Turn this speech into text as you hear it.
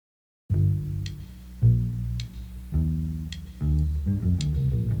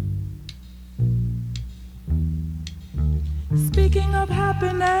Speaking of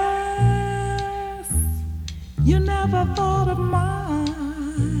happiness, you never thought of mine.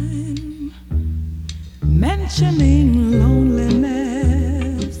 Mentioning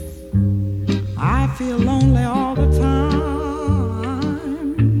loneliness, I feel lonely all the time.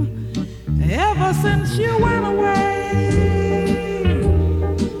 Ever since you went away,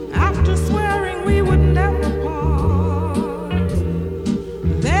 after swearing we would never part,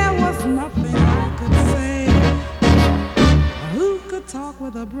 there was nothing I could say. Who could talk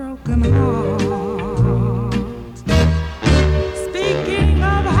with a broken heart? Speaking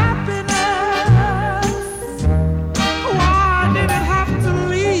of happiness, why did it have to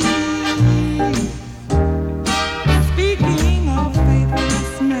leave? Speaking of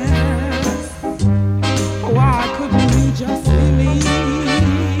faithlessness, why couldn't we just believe?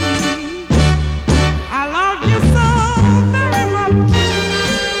 I love you so very much.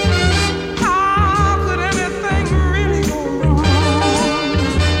 How could anything really go wrong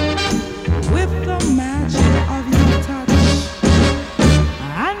with the magic of your touch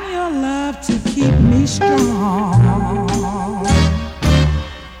and your love to keep me strong?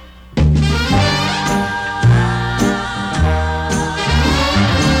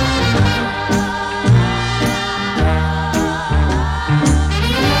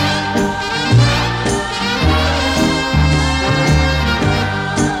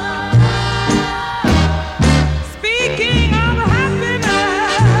 Speaking of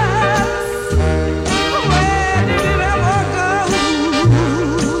happiness, where did it ever go?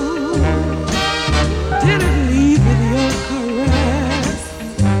 Did it leave with your caress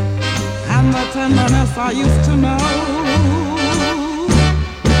and the tenderness I used to know?